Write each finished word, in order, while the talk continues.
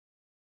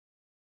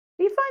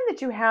find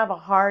that you have a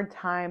hard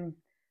time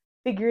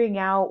figuring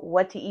out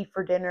what to eat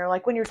for dinner?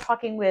 Like when you're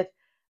talking with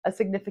a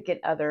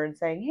significant other and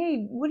saying,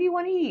 "Hey, what do you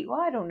want to eat?"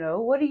 "Well, I don't know.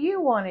 What do you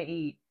want to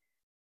eat?"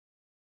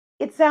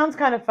 It sounds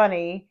kind of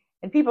funny,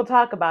 and people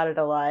talk about it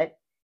a lot.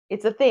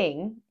 It's a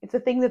thing. It's a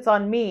thing that's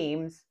on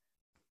memes.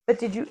 But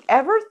did you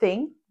ever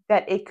think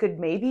that it could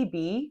maybe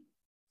be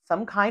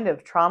some kind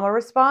of trauma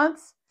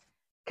response?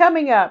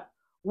 Coming up,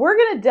 we're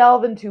going to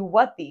delve into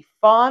what the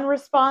fawn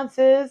response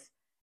is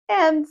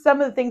and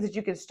some of the things that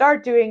you can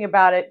start doing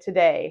about it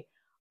today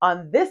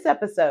on this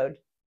episode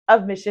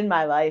of Mission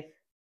My Life.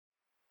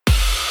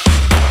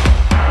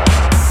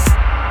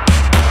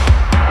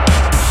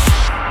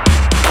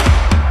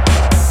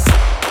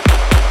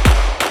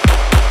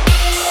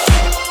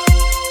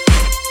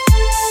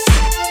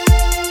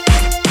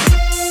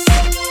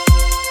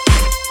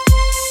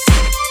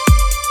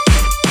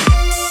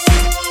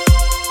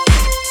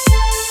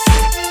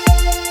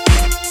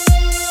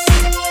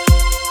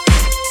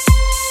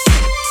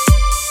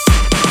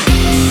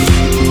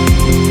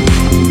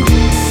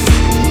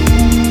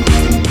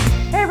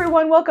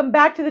 Welcome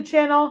back to the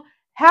channel.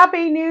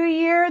 Happy New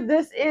Year.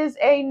 This is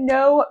a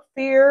No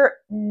Fear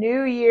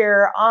New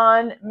Year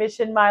on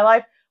Mission My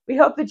Life. We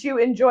hope that you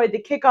enjoyed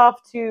the kickoff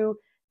to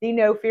the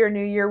No Fear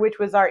New Year, which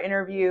was our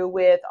interview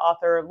with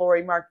author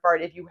Lori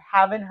Marquardt. If you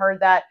haven't heard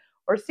that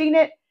or seen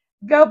it,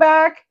 go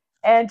back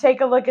and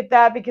take a look at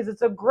that because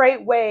it's a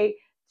great way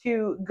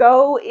to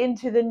go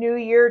into the new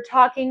year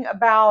talking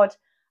about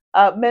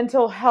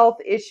mental health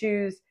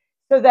issues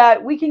so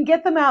that we can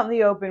get them out in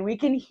the open. We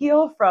can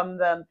heal from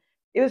them.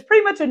 It was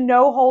pretty much a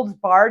no holds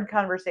barred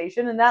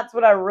conversation, and that's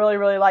what I really,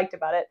 really liked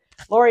about it.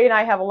 Lori and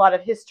I have a lot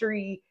of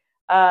history.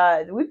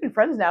 We've been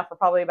friends now for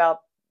probably about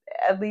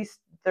at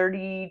least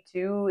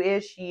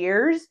 32-ish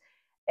years,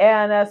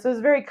 and so it's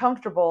very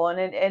comfortable,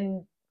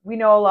 and we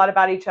know a lot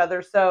about each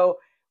other, so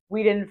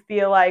we didn't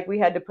feel like we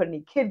had to put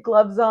any kid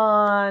gloves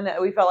on.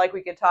 We felt like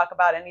we could talk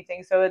about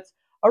anything, so it's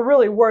a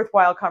really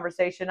worthwhile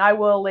conversation. I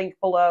will link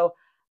below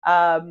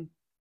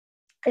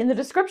in the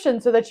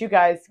description so that you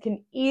guys can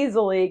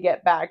easily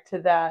get back to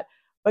that.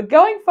 But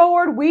going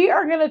forward, we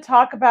are going to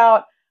talk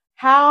about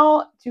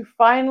how to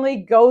finally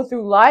go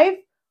through life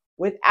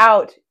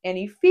without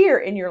any fear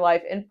in your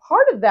life. And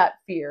part of that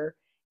fear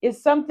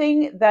is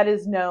something that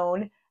is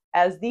known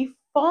as the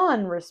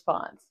fawn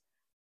response.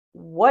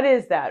 What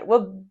is that?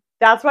 Well,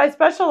 that's what I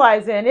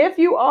specialize in. If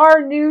you are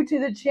new to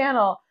the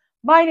channel,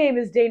 my name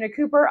is Dana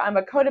Cooper. I'm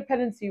a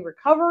codependency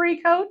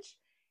recovery coach.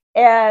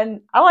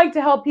 And I like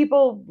to help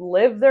people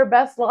live their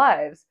best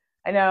lives.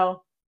 I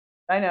know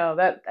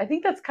that I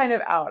think that's kind of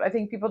out. I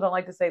think people don't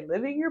like to say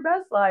living your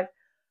best life.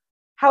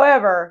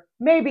 However,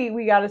 maybe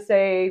we got to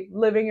say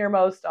living your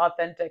most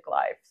authentic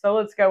life. So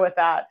let's go with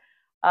that.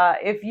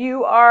 If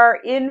you are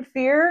in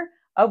fear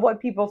of what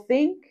people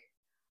think,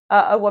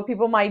 of what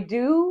people might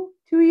do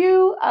to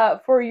you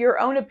for your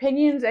own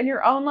opinions and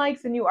your own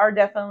likes, then you are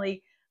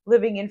definitely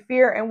living in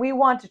fear. And we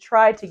want to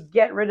try to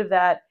get rid of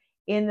that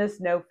in this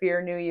No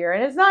Fear New Year.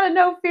 And it's not a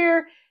no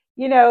fear,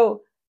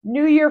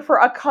 New Year for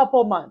a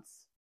couple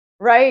months,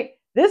 right?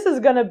 This is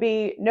going to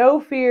be No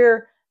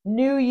Fear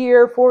New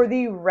Year for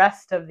the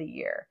rest of the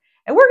year.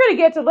 And we're going to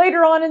get to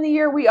later on in the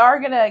year, we are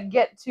going to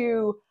get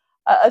to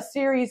a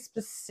series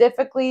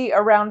specifically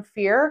around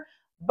fear.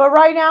 But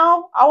right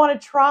now, I want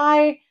to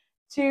try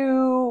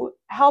to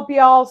help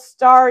y'all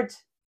start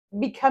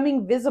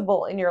becoming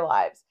visible in your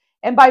lives.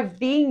 And by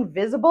being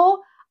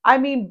visible, I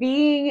mean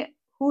being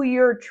who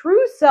your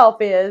true self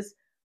is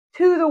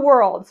to the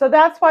world. So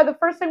that's why the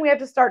first thing we have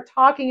to start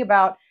talking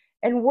about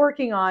and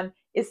working on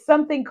is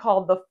something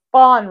called the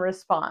fawn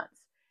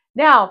response.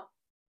 Now,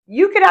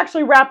 you could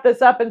actually wrap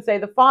this up and say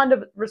the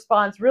fawn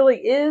response really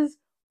is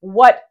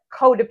what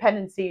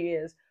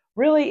codependency is,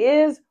 really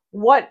is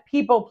what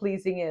people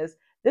pleasing is.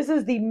 This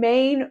is the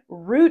main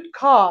root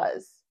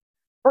cause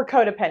for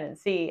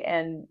codependency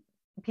and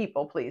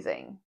people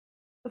pleasing.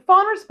 The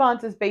fawn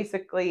response is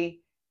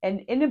basically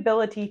an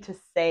inability to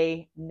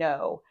say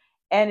no.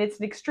 And it's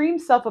an extreme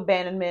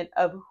self-abandonment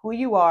of who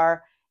you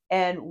are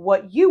and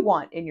what you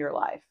want in your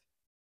life.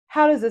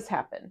 How does this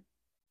happen?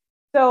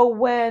 So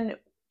when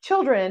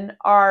children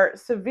are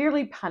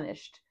severely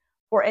punished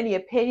for any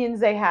opinions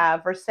they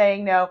have for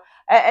saying no,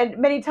 and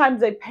many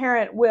times a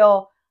parent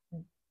will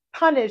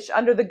punish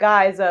under the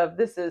guise of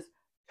this is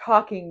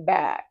talking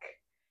back.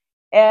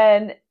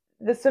 And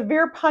the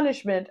severe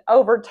punishment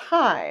over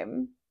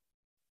time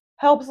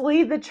helps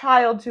lead the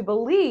child to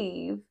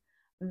believe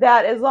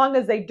that as long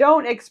as they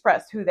don't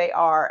express who they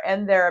are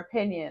and their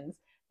opinions,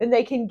 then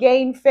they can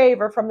gain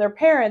favor from their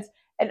parents.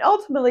 And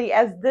ultimately,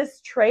 as this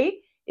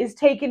trait is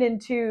taken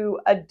into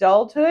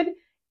adulthood,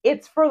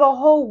 it's for the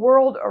whole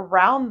world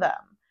around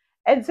them.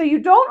 And so you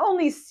don't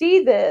only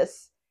see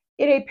this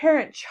in a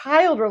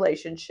parent-child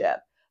relationship,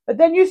 but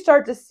then you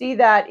start to see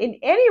that in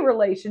any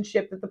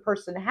relationship that the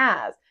person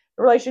has.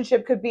 The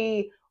relationship could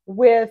be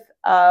with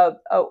a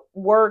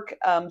work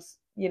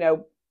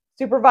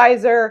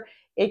supervisor.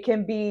 It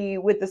can be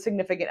with the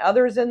significant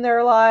others in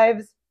their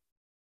lives.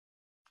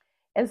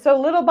 And so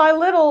little by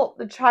little,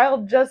 the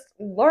child just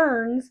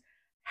learns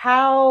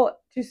how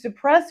to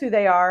suppress who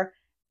they are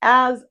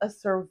as a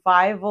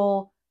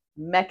survival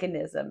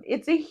mechanism.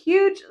 It's a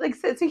huge, like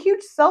it's a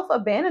huge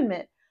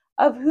self-abandonment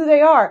of who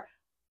they are.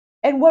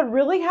 And what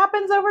really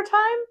happens over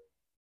time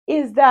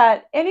is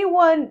that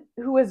anyone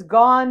who has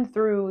gone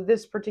through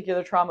this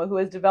particular trauma, who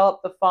has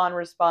developed the fawn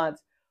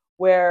response,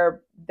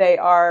 where they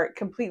are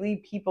completely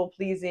people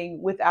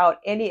pleasing without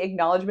any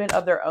acknowledgement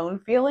of their own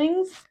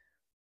feelings,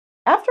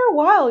 after a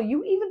while,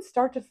 you even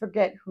start to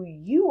forget who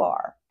you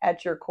are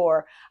at your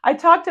core. I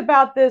talked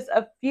about this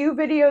a few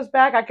videos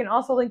back. I can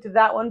also link to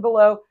that one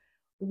below,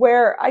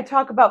 where I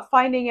talk about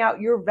finding out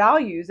your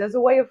values as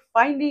a way of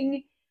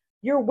finding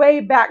your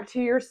way back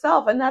to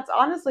yourself. And that's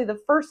honestly the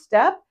first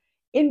step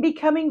in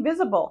becoming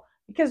visible.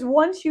 Because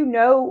once you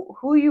know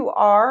who you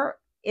are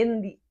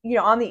in the,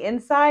 on the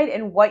inside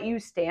and what you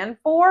stand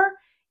for,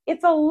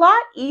 it's a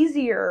lot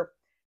easier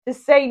to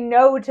say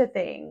no to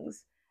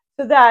things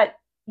so that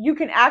you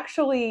can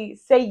actually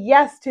say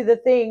yes to the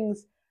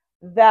things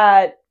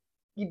that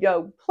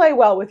play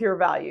well with your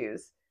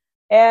values.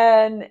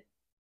 And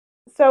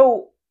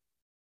so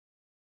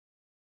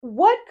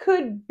what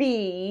could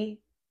be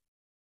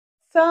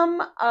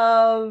some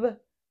of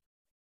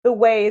the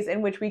ways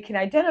in which we can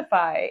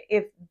identify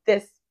if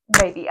this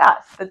may be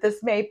us, that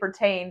this may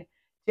pertain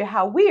to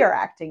how we are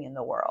acting in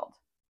the world?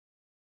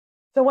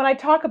 So when I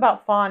talk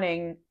about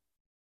fawning,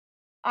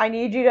 I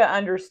need you to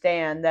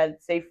understand that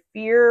it's a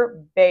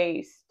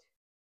fear-based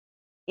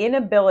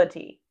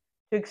inability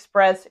to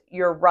express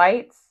your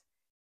rights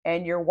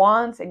and your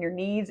wants and your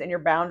needs and your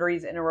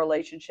boundaries in a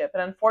relationship.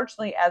 And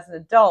unfortunately, as an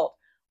adult,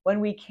 when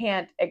we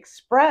can't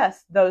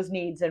express those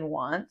needs and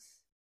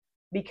wants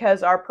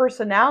because our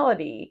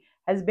personality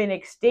has been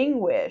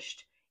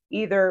extinguished,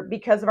 either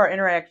because of our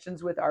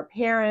interactions with our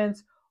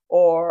parents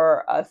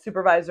or a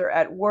supervisor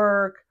at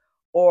work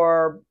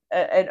or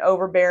an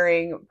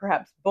overbearing,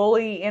 perhaps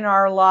bully in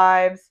our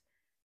lives,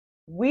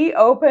 we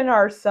open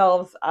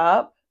ourselves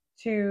up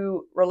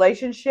to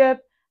relationship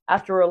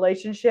after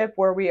relationship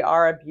where we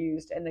are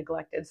abused and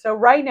neglected. So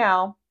right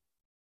now,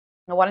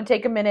 I want to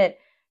take a minute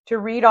to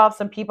read off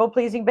some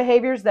people-pleasing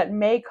behaviors that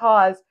may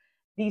cause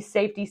these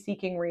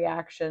safety-seeking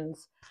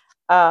reactions.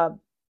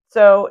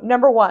 So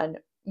number 1,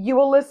 you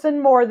will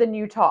listen more than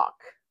you talk.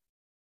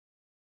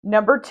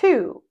 Number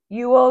 2,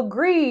 you will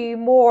agree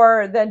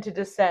more than to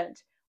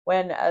dissent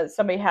when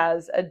somebody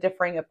has a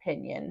differing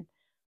opinion.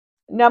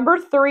 Number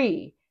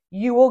 3,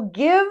 you will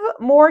give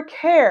more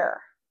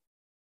care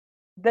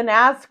than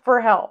ask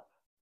for help.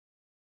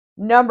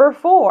 Number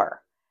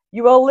 4,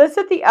 you will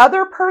elicit the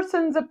other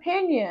person's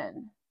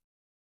opinion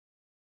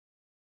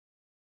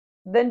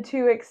than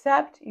to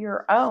accept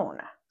your own.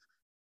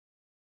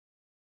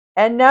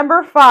 And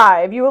number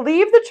 5, you will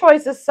leave the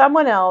choice to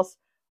someone else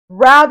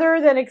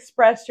rather than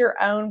express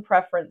your own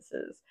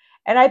preferences.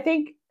 And I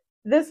think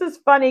this is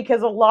funny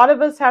because a lot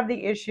of us have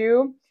the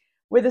issue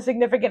with a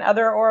significant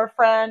other or a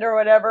friend or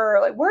whatever.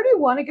 Like, where do you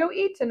want to go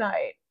eat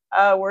tonight?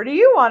 Where do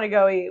you want to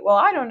go eat? Well,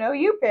 I don't know.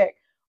 You pick.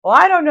 Well,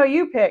 I don't know.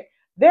 You pick.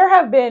 There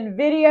have been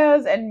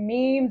videos and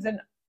memes, and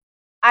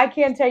I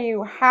can't tell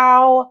you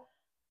how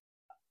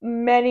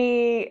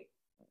many,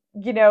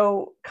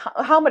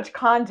 how much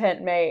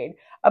content made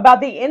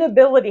about the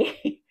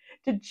inability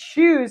to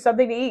choose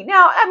something to eat.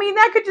 Now, I mean,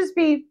 that could just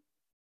be,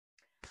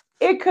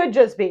 it could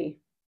just be,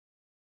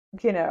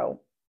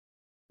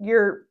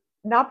 you're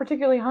not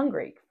particularly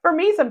hungry. For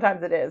me,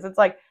 sometimes it is. It's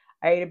like,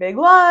 I ate a big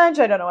lunch.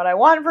 I don't know what I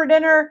want for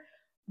dinner.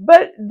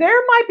 But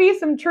there might be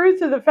some truth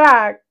to the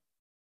fact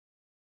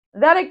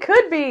that it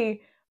could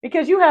be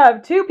because you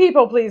have two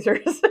people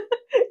pleasers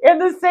in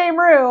the same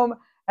room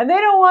and they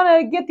don't want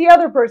to get the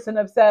other person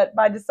upset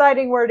by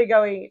deciding where to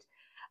go eat.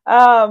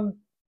 When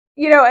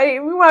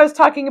I was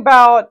talking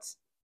about,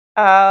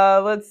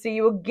 let's see,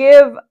 you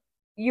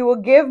will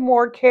give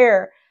more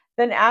care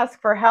than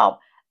ask for help.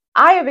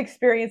 I have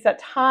experienced that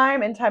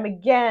time and time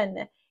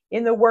again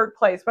in the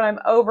workplace when I'm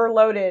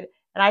overloaded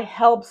and I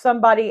help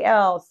somebody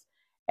else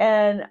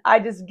and I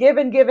just give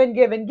and give and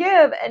give and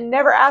give and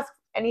never ask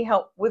any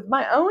help with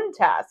my own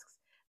tasks.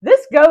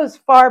 This goes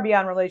far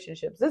beyond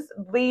relationships. This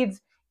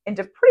bleeds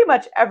into pretty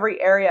much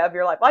every area of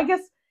your life. Well, I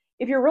guess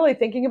if you're really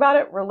thinking about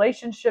it,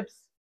 relationships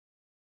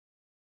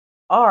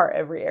are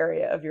every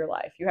area of your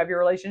life. You have your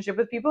relationship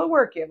with people at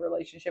work. You have a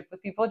relationship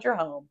with people at your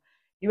home.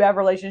 You have a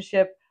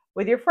relationship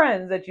with your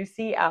friends that you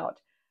see out.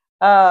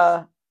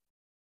 So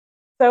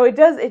it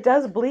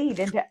does bleed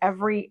into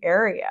every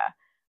area.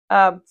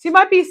 So you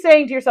might be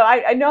saying to yourself,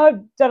 I know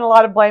I've done a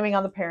lot of blaming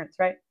on the parents,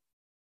 right?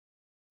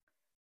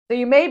 So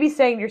you may be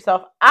saying to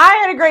yourself, I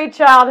had a great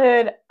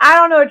childhood. I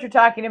don't know what you're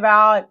talking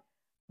about,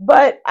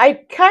 but I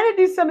kind of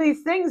do some of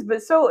these things.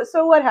 But so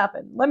what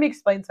happened? Let me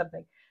explain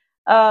something.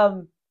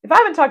 If I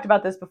haven't talked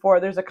about this before,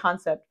 there's a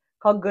concept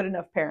called good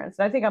enough parents.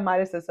 And I think I might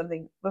have said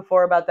something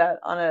before about that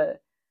on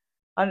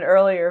an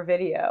earlier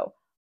video.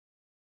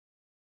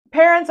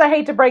 Parents, I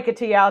hate to break it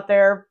to you out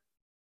there,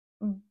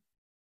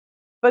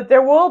 but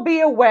there will be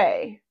a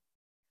way,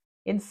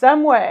 in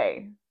some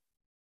way,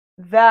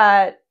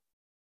 that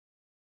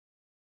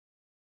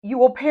you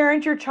will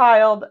parent your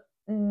child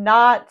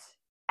not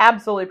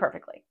absolutely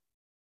perfectly.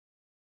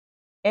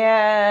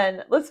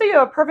 And let's say you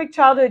have a perfect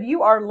childhood.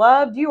 You are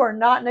loved. You are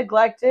not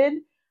neglected.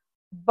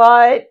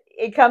 But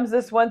it comes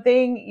this one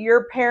thing.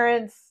 Your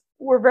parents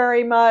were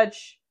very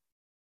much,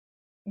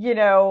 you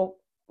know,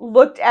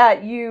 looked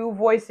at you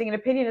voicing an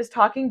opinion as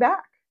talking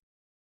back.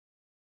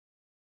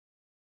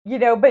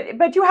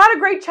 But you had a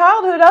great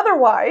childhood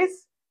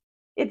otherwise.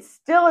 It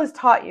still has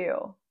taught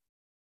you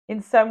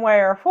in some way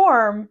or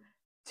form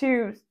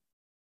to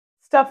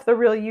stuff the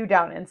real you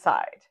down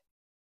inside.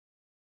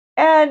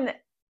 And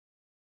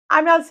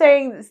I'm not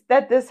saying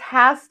that this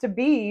has to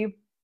be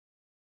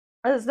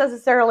as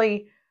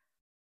necessarily,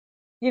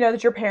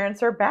 that your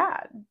parents are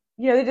bad.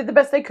 They did the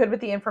best they could with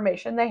the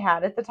information they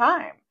had at the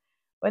time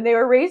when they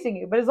were raising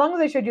you. But as long as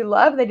they showed you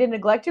love, they didn't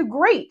neglect you,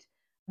 great.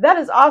 That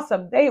is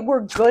awesome. They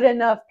were good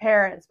enough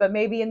parents, but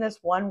maybe in this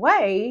one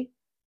way,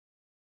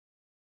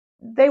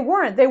 they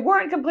weren't. They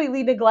weren't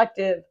completely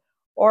neglective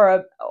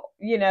or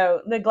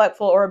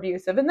neglectful or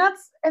abusive, and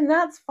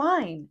that's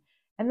fine,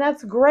 and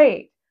that's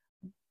great.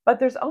 But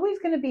there's always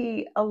going to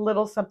be a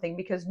little something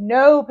because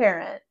no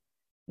parent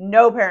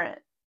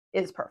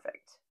is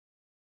perfect.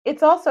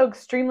 It's also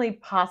extremely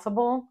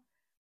possible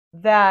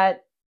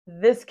that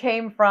this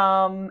came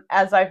from,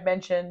 as I've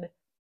mentioned,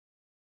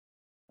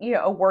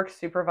 a work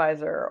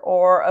supervisor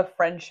or a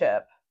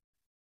friendship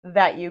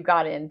that you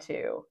got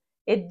into.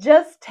 It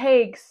just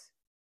takes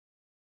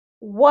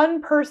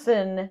one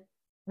person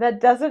that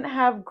doesn't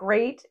have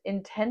great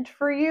intent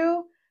for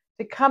you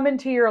to come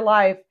into your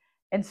life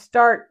and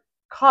start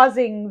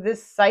causing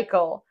this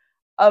cycle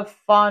of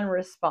fawn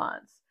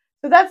response.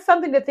 So that's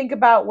something to think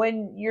about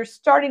when you're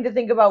starting to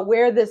think about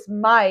where this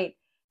might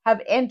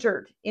have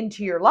entered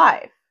into your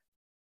life.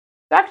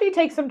 So after you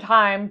take some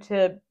time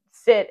to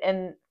sit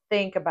and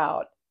think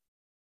about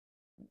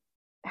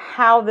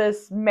how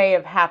this may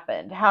have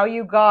happened, how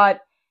you got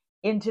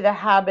into the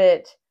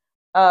habit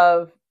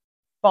of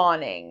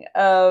fawning,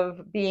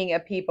 of being a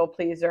people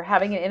pleaser,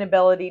 having an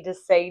inability to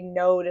say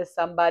no to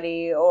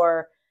somebody,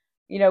 or,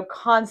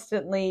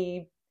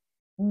 constantly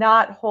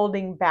not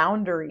holding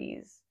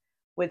boundaries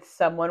with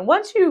someone.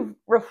 Once you've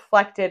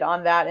reflected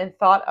on that and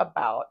thought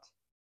about,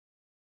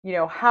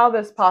 how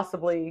this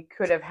possibly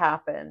could have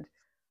happened,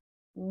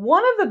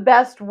 one of the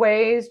best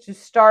ways to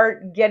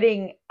start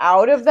getting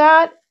out of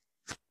that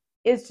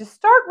is to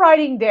start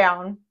writing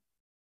down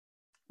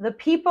the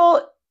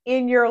people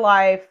in your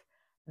life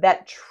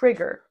that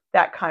trigger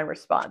that kind of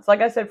response.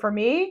 Like I said, for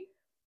me,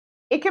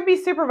 it can be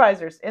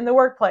supervisors in the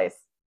workplace.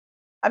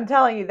 I'm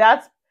telling you,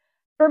 that's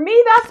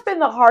been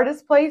the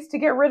hardest place to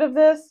get rid of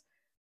this.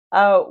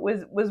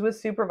 Was with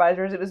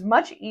supervisors. It was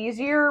much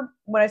easier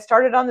when I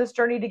started on this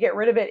journey to get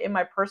rid of it in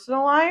my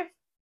personal life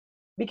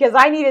because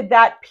I needed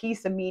that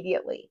peace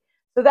immediately.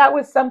 So that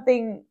was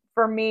something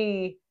for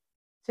me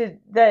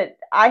that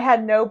I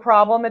had no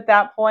problem at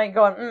that point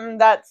going,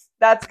 that's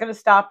going to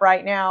stop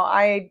right now.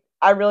 I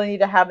really need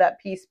to have that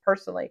peace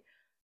personally.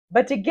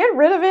 But to get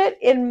rid of it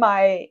in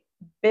my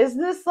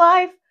business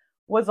life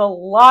was a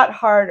lot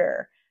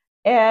harder.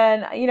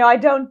 And, I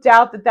don't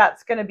doubt that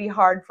that's going to be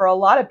hard for a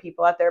lot of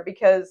people out there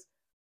because,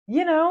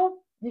 you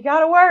got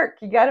to work,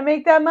 you got to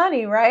make that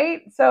money,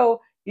 right? So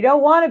you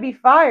don't want to be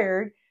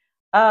fired.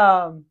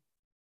 But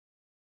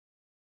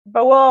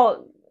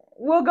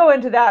we'll go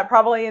into that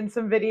probably in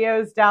some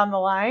videos down the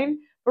line.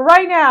 But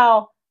right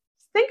now,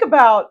 think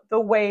about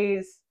the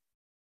ways,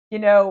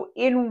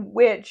 in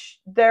which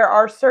there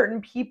are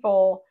certain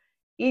people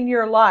in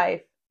your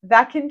life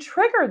that can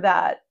trigger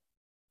that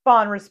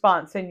fawn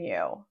response in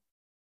you.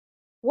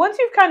 Once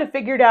you've kind of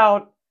figured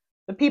out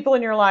the people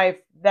in your life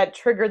that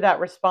trigger that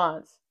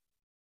response,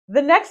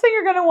 the next thing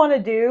you're going to want to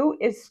do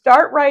is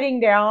start writing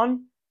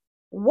down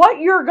what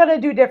you're going to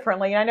do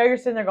differently. And I know you're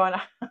sitting there going,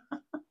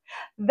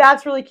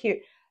 that's really cute.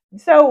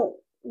 So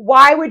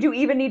why would you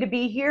even need to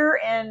be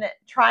here and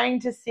trying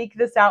to seek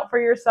this out for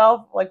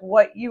yourself, like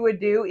what you would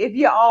do if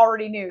you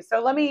already knew?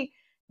 So let me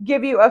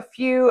give you a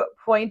few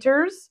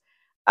pointers,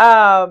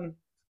 because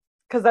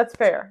that's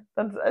fair.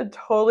 That's a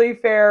totally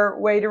fair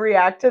way to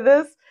react to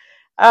this.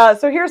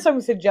 So here's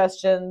some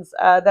suggestions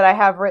that I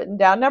have written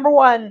down. Number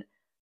one,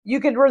 you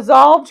can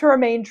resolve to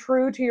remain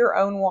true to your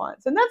own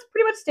wants. And that's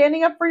pretty much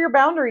standing up for your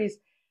boundaries.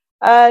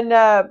 And,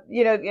 a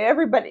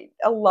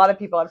lot of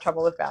people have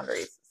trouble with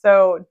boundaries.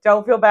 So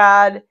don't feel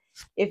bad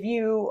if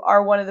you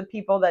are one of the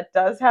people that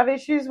does have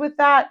issues with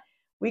that.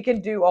 We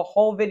can do a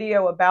whole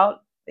video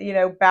about,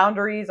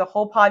 boundaries, a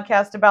whole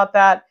podcast about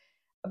that.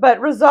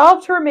 But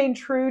resolve to remain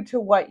true to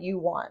what you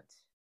want.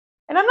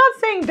 And I'm not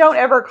saying don't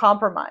ever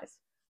compromise.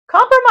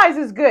 Compromise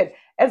is good.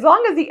 As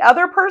long as the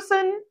other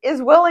person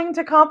is willing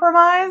to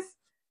compromise,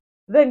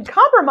 then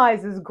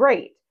compromise is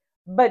great.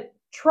 But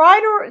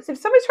if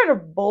somebody's trying to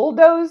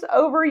bulldoze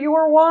over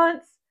your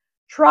wants,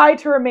 try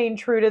to remain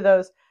true to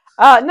those.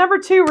 Number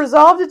two,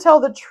 resolve to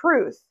tell the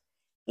truth,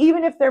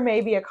 even if there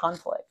may be a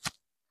conflict.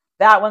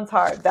 That one's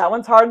hard. That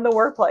one's hard in the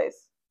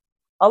workplace.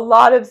 A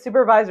lot of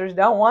supervisors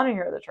don't want to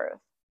hear the truth.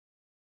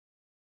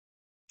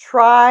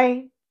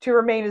 Try to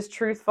remain as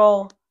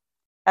truthful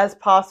as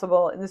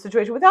possible in the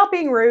situation without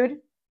being rude.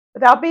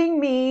 without being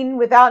mean,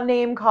 without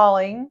name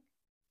calling.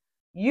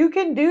 You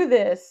can do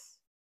this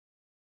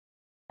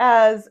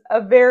as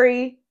a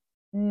very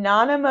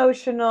non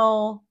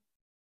emotional,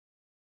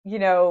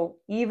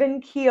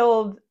 even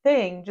keeled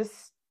thing.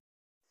 Just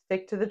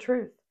stick to the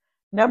truth.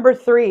 Number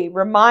 3,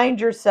 remind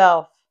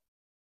yourself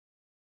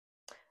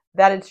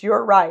that it's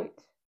your right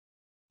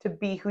to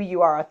be who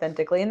you are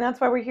authentically. And that's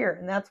why we're here.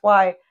 And that's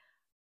why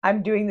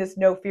I'm doing this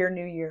No Fear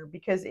New Year,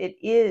 because it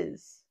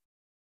is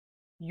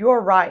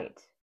your right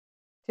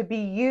to be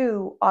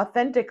you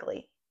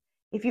authentically.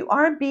 If you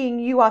aren't being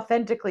you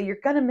authentically, you're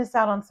going to miss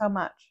out on so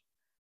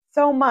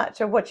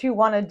much of what you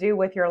want to do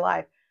with your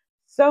life,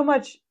 so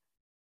much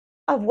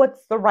of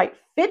what's the right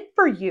fit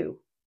for you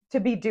to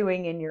be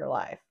doing in your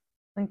life.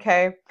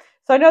 Okay.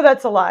 So I know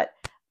that's a lot.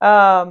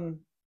 And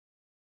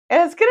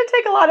it's going to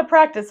take a lot of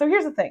practice. So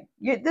here's the thing.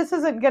 This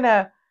isn't going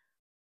to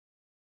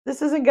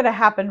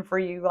happen for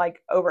you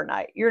like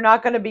overnight. You're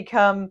not going to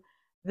become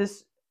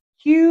this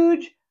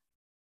huge,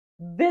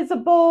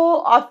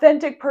 visible,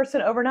 authentic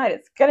person overnight.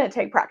 It's going to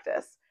take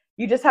practice.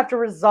 You just have to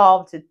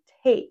resolve to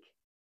take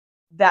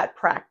that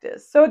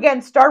practice. So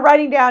again, start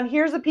writing down,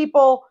 here's the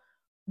people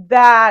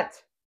that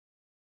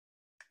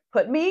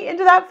put me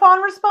into that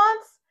fawn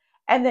response.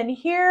 And then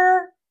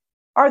here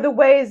are the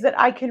ways that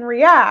I can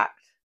react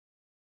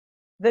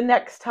the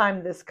next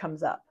time this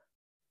comes up.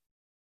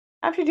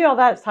 After you do all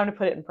that, it's time to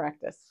put it in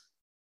practice,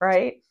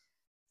 right?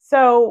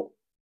 So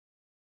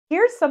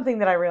here's something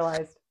that I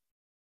realized.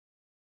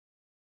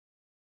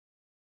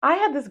 I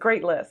had this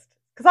great list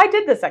because I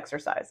did this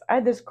exercise. I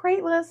had this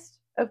great list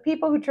of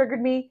people who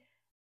triggered me.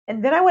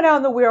 And then I went out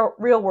in the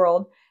real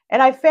world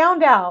and I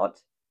found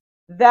out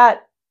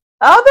that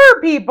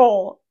other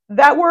people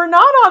that were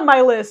not on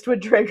my list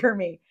would trigger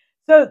me.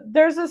 So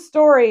there's a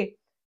story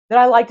that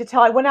I like to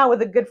tell. I went out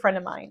with a good friend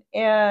of mine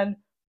and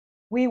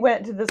we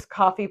went to this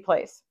coffee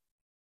place.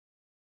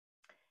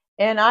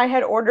 And I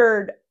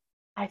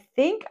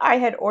think I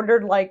had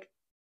ordered like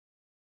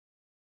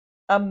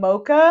a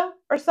mocha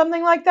or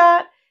something like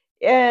that.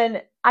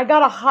 And I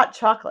got a hot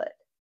chocolate.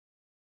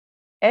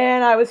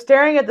 And I was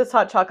staring at this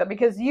hot chocolate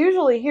because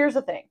usually, here's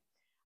the thing.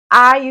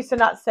 I used to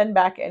not send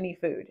back any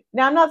food.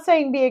 Now, I'm not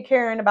saying be a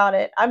Karen about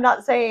it. I'm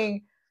not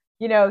saying,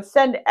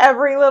 send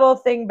every little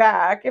thing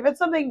back. If it's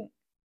something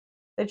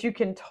that you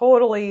can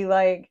totally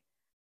like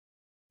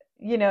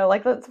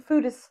the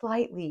food is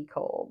slightly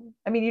cold.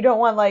 I mean, you don't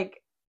want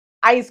like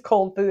ice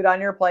cold food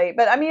on your plate.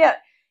 But I mean,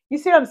 you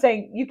see what I'm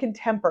saying? You can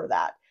temper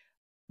that.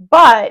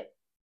 But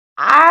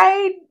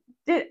I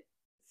did.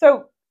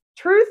 So,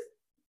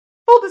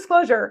 full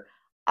disclosure,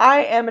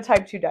 I am a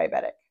type 2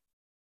 diabetic.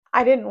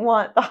 I didn't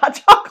want the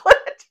hot chocolate.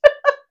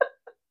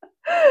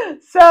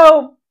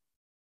 So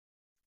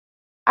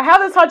I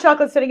have this hot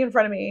chocolate sitting in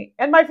front of me,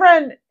 and my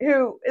friend,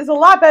 who is a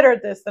lot better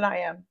at this than I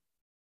am,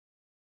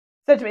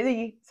 said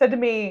to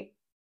me,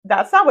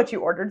 that's not what you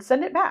ordered,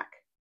 send it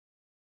back.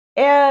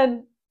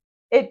 And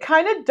it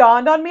kind of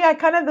dawned on me, I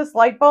kind of had this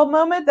light bulb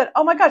moment that,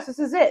 oh my gosh, this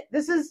is it.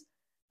 This is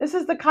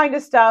the kind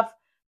of stuff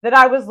that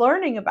I was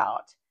learning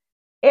about.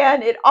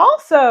 And it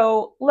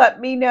also let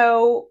me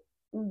know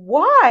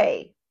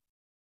why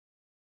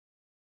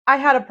I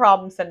had a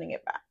problem sending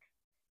it back.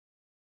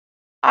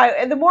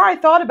 And the more I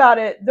thought about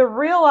it,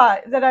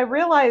 I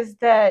realized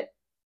that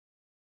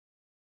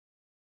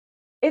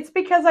it's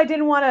because I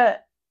didn't want to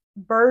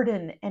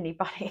burden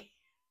anybody.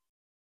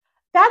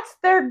 That's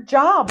their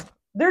job.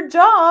 Their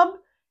job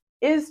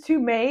is to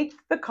make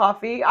the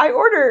coffee I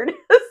ordered.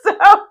 So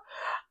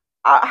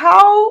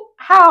how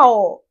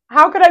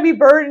could I be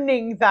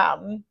burdening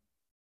them?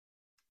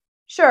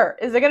 Sure.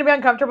 Is it going to be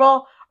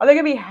uncomfortable? Are they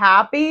going to be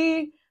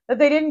happy that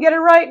they didn't get it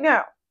right?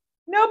 No.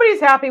 Nobody's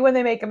happy when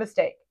they make a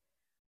mistake.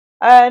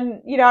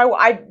 And,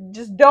 I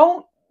just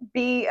don't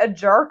be a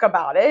jerk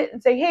about it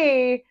and say,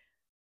 hey,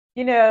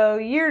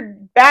 you're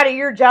bad at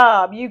your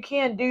job. You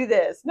can't do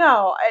this.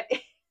 No,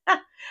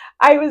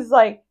 I was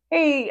like,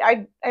 hey,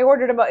 I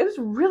ordered him. It was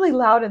really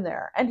loud in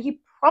there and he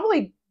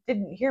probably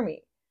didn't hear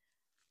me.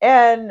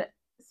 And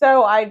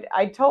so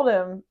I told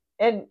him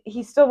and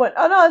he still went,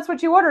 oh no, that's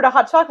what you ordered, a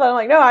hot chocolate. I'm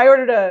like, no, I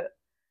ordered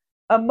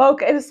a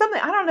mocha. It was something,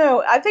 I don't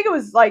know. I think it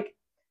was like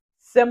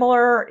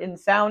similar in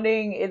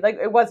sounding.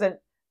 It wasn't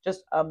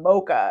just a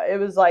mocha. It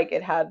was like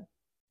it had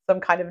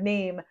some kind of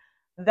name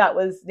that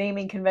was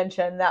naming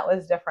convention that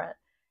was different.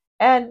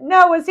 And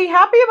no, was he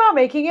happy about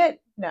making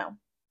it? No.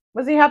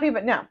 Was he happy?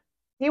 But no,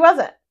 he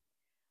wasn't.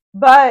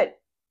 But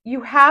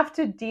you have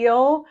to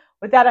deal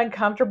with that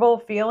uncomfortable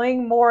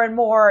feeling more and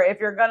more if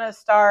you're going to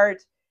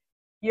start,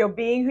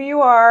 being who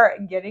you are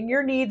and getting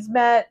your needs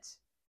met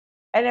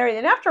and everything.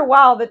 And after a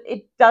while, that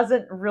it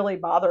doesn't really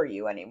bother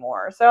you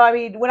anymore. So, I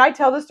mean, when I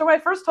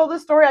first told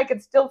this story, I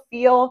could still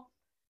feel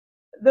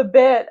the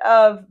bit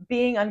of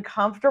being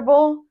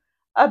uncomfortable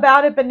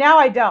about it, but now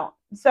I don't.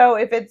 So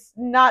if it's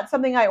not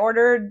something I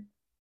ordered,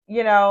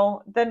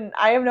 then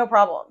I have no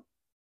problem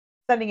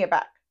sending it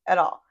back at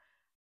all.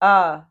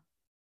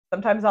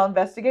 Sometimes I'll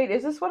investigate,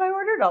 is this what I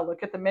ordered? I'll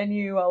look at the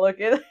menu, I'll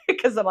look at it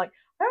because I'm like,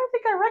 I don't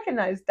think I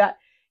recognize that,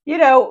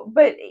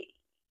 but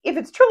if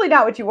it's truly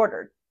not what you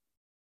ordered,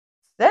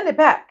 send it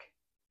back.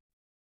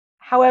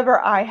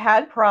 However, I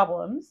had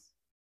problems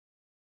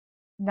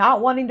not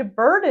wanting to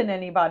burden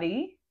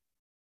anybody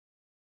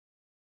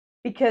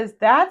because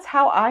that's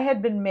how I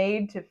had been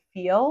made to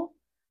feel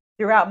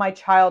throughout my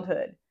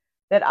childhood,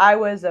 that I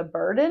was a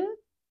burden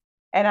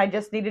and I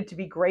just needed to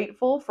be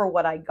grateful for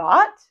what I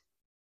got,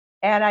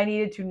 and I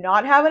needed to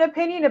not have an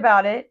opinion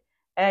about it,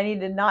 and I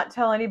needed to not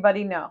tell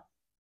anybody no.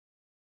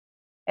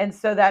 And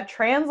so that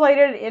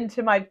translated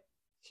into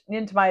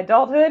my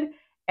adulthood,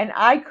 and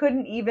I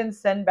couldn't even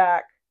send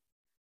back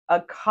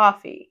a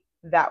coffee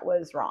that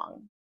was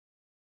wrong.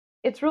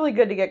 It's really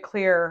good to get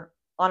clear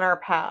on our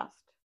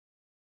past,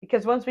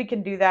 because once we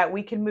can do that,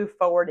 we can move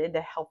forward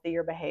into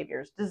healthier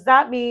behaviors. Does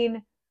that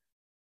mean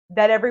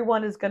that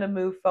everyone is going to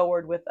move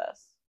forward with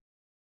us?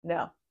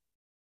 No,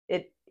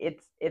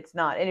 it's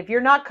not. And if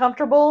you're not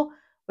comfortable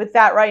with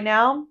that right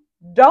now,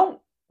 don't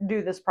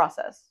do this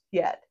process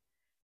yet.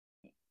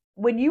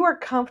 When you are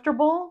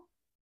comfortable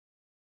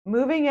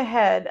moving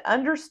ahead,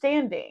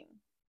 understanding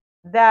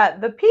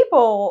that the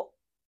people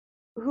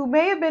who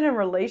may have been in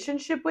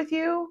relationship with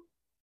you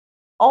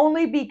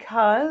only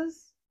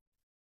because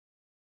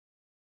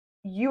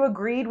you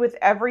agreed with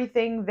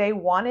everything they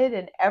wanted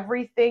and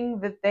everything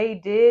that they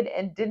did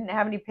and didn't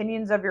have any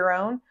opinions of your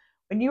own,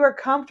 when you are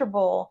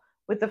comfortable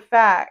with the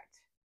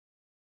fact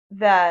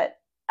that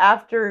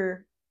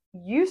after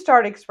you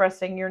start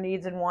expressing your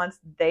needs and wants,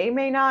 they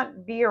may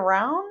not be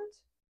around,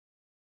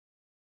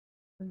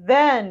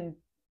 then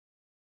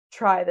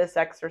try this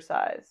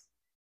exercise.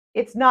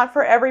 It's not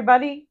for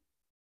everybody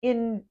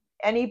in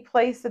any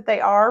place that they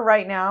are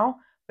right now,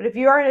 but if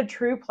you are in a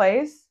true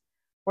place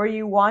where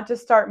you want to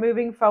start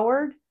moving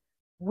forward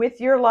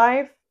with your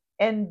life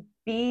and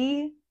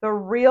be the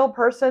real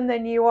person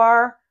that you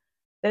are,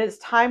 then it's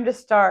time to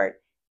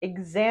start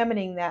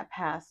examining that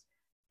past,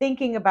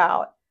 thinking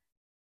about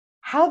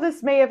how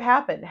this may have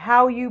happened,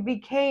 how you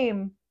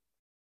became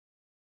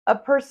a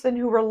person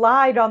who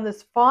relied on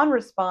this fawn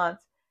response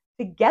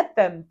to get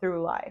them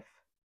through life,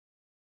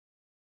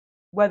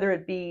 whether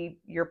it be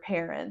your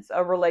parents,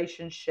 a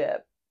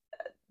relationship,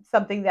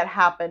 something that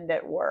happened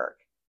at work.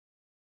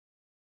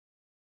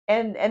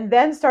 And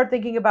then start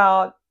thinking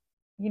about,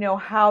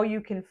 how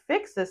you can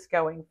fix this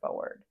going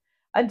forward.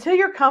 Until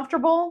you're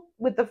comfortable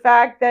with the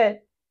fact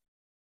that,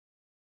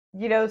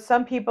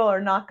 some people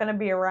are not going to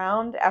be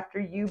around after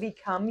you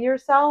become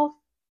yourself,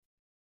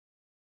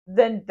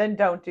 then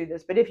don't do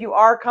this. But if you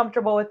are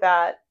comfortable with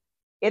that,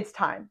 it's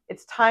time.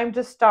 It's time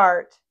to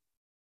start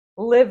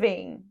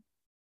living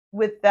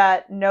with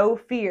that no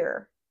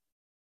fear,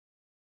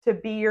 to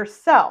be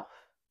yourself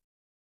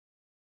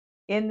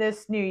in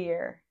this new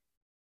year.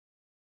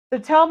 So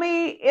tell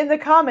me in the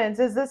comments,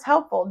 is this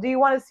helpful? Do you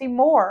want to see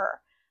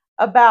more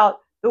about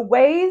the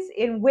ways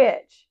in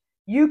which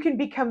you can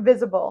become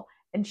visible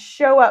and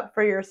show up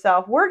for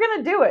yourself? We're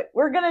going to do it.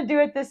 We're going to do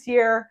it this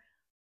year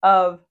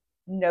of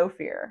no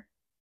fear.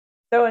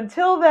 So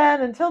until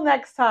then, until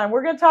next time,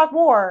 we're going to talk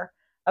more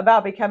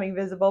about becoming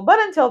visible. But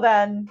until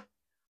then,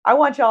 I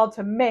want y'all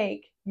to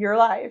make your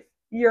life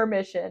your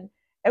mission,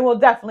 and we'll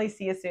definitely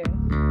see you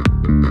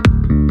soon.